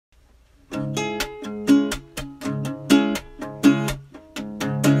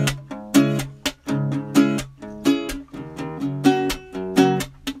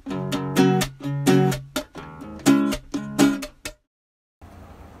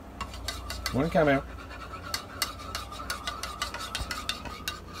Morning, Camille.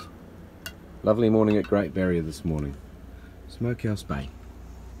 Lovely morning at Great Barrier this morning. Mokohinau Bay.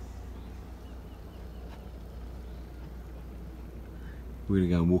 We're going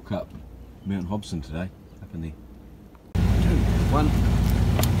to go and walk up Mount Hobson today, up in there. 2, 1.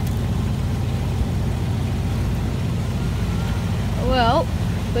 Well,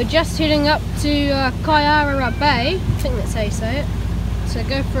 we're just heading up to Kaiara Bay, I think that's how you say it. So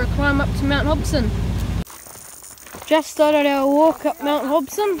go for a climb up to Mount Hobson. Just started our walk up Mount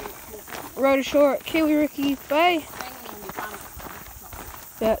Hobson. Rode ashore at Kiwiriki Bay.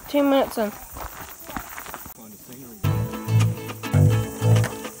 About 10 minutes in.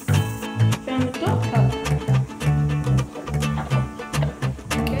 Found a dog hut.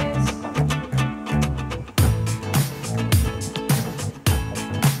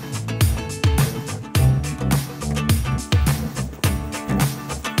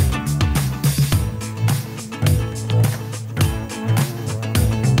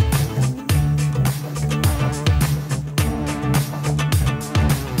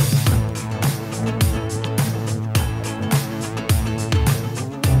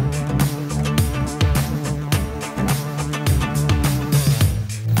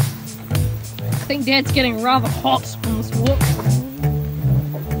 I think Dad's getting rather hot on this walk.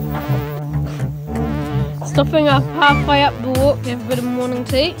 Stopping up halfway up the walk to have a bit of morning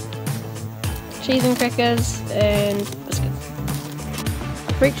tea. Cheese and crackers and biscuits.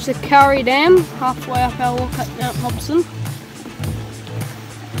 Reached the Kauri Dam halfway up our walk up Mount Hobson.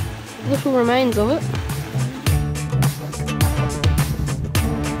 Little remains of it.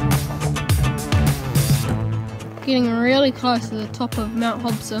 Getting really close to the top of Mount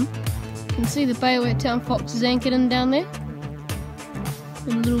Hobson. You can see the bay where Town Fox is anchored in down there.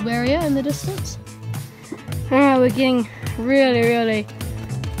 And a little barrier in the distance. We're getting really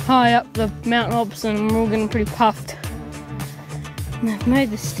high up the Mount Hobson and we're all getting pretty puffed. And I've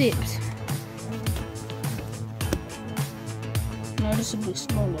made the steps noticeably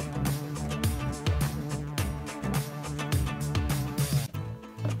smaller.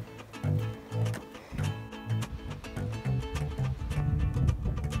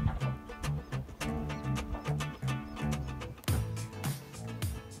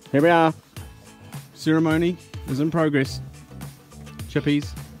 Here we are. Ceremony is in progress.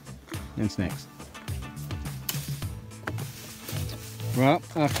 Chippies and snacks. Well,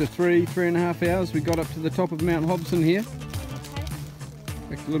 after three and a half hours, we got up to the top of Mount Hobson here.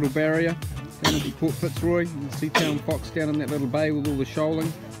 Back the little barrier down at Port Fitzroy. You can see Town Fox down in that little bay with all the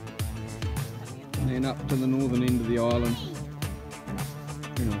shoaling. And then up to the northern end of the island.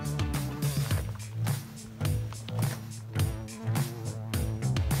 Very nice.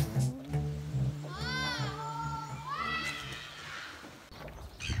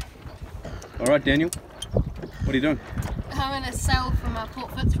 Alright, Daniel, what are you doing? I'm going to sail from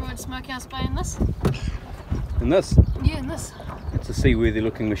Port Fitzroy to Mokohinau Bay in this. In this? Yeah, in this. It's a seaworthy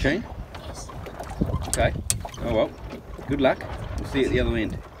looking machine? Yes. Okay, oh well, good luck. We'll see you at the other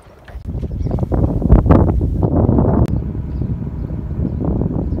end.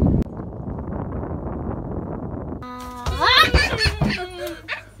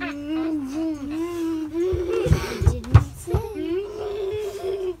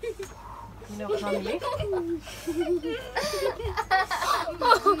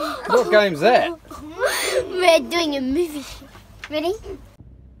 What game's that? We're doing a movie. Ready?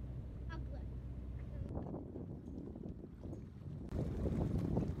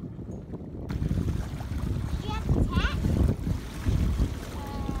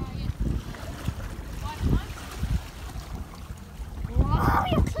 Whoa,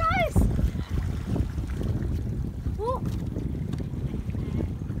 you're close! Whoa.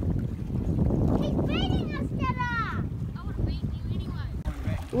 Keep beating us, Dada! I would have beaten you anyway.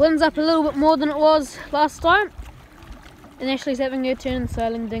 The wind's up a little bit more than it was last time. And Ashley's having her turn in the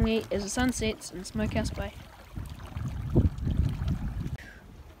sailing dinghy as the sun sets in Mokohinau Bay.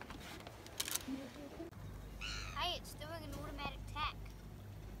 Hey, it's doing an automatic tack.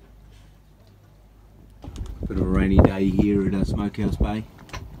 Bit of a rainy day here at Mokohinau Bay.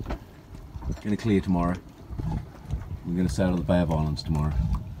 Going to clear tomorrow. We're going to sail to the Bay of Islands tomorrow.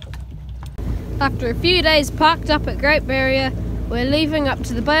 After a few days parked up at Great Barrier, we're leaving up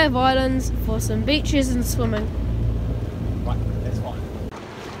to the Bay of Islands for some beaches and swimming. Right, that's fine.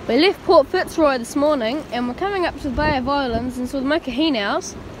 We left Port Fitzroy this morning and we're coming up to the Bay of Islands and saw the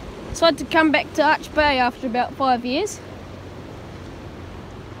Mokohinaus. Decided to come back to Arch Bay after about 5 years.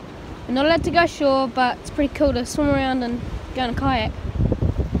 We're not allowed to go ashore, but it's pretty cool to swim around and go on a kayak.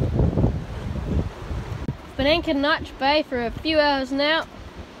 Been anchored in Arch Bay for a few hours now.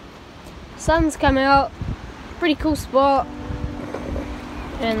 Sun's come out, pretty cool spot,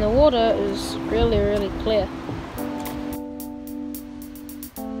 and the water is really clear.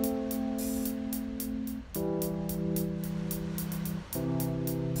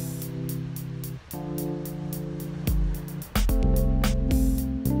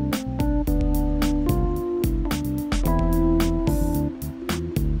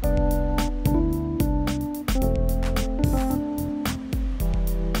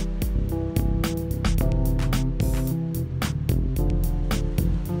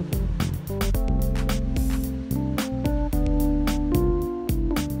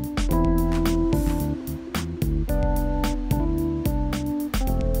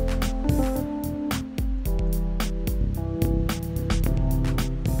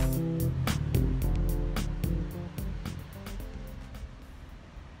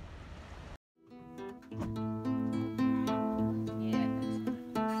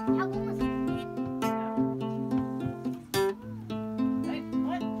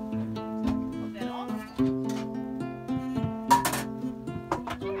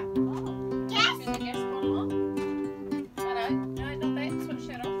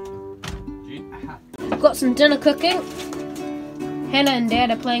 Got some dinner cooking. Hannah and Dad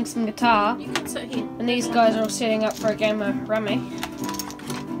are playing some guitar, and these guys are all setting up for a game of rummy.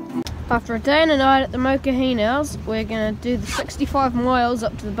 After a day and a night at the Mokohinaus, we're going to do the 65 miles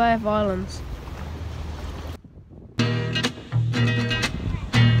up to the Bay of Islands.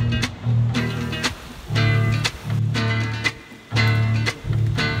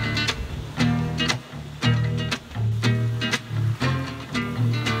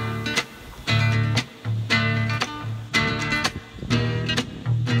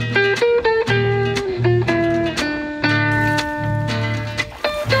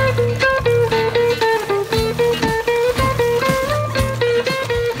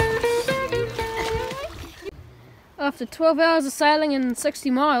 After 12 hours of sailing and 60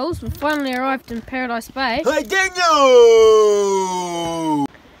 miles, we've finally arrived in Paradise Bay. Hey, Daniel!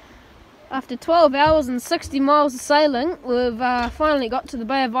 After 12 hours and 60 miles of sailing, we've finally got to the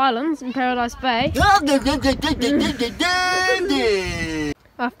Bay of Islands in Paradise Bay.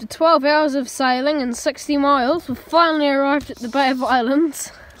 After 12 hours of sailing and 60 miles, we've finally arrived at the Bay of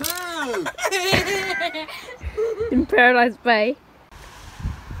Islands in Paradise Bay.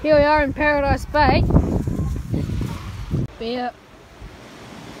 Here we are in Paradise Bay. Beer,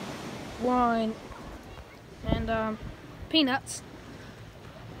 wine, and peanuts,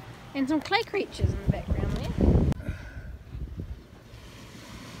 and some clay creatures in the background there.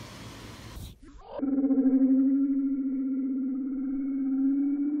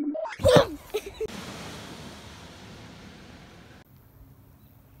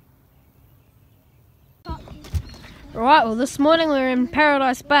 Right, well this morning we were in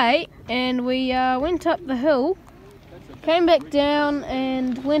Paradise Bay and we went up the hill, came back down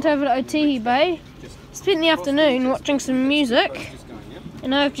and went over to Otihi Bay, spent the afternoon watching some music,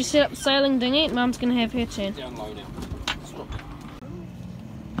 and I've just set up the sailing dinghy and Mum's going to have her turn.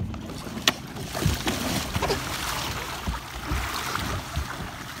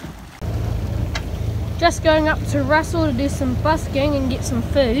 Just going up to Russell to do some busking and get some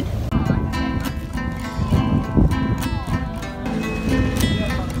food.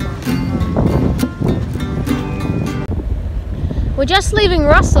 We're just leaving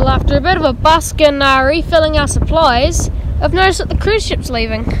Russell after a bit of a busk and refilling our supplies. I've noticed that the cruise ship's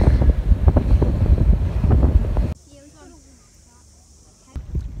leaving.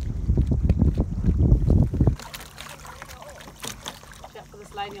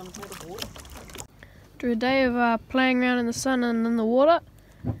 After a day of playing around in the sun and in the water,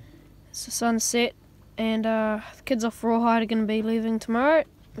 it's the sunset and the kids off Rawhide are going to be leaving tomorrow.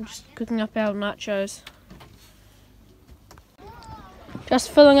 We're just cooking up our nachos.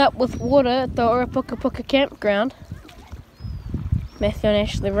 Just filling up with water at the Orapuka campground. Matthew and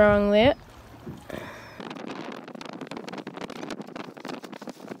Ashley rowing there.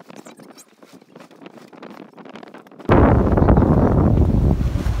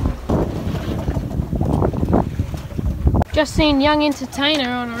 Just seen Young Entertainer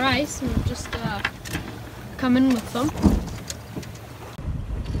on a race and we've just come in with them.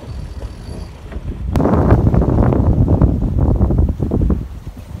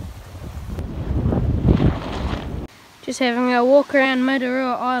 Just having a walk around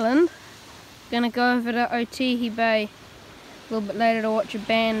Motorhome Island. Gonna go over to Otihi Bay a little bit later to watch a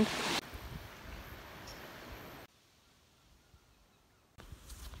band.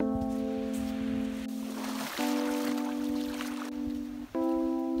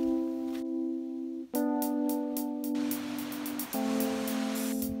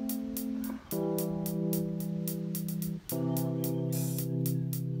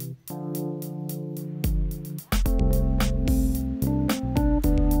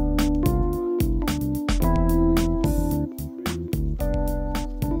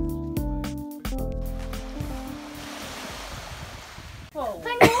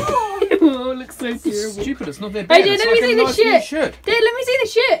 so terrible. Stupid, it's not that bad. Hey, Dad, It's let me like see a the nice new shirt. shirt. Dad, let me see the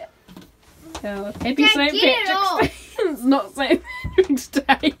shirt. Oh, happy Dad, St. get it Patrick's Day. It's not St. Patrick's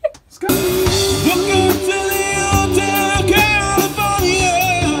Day.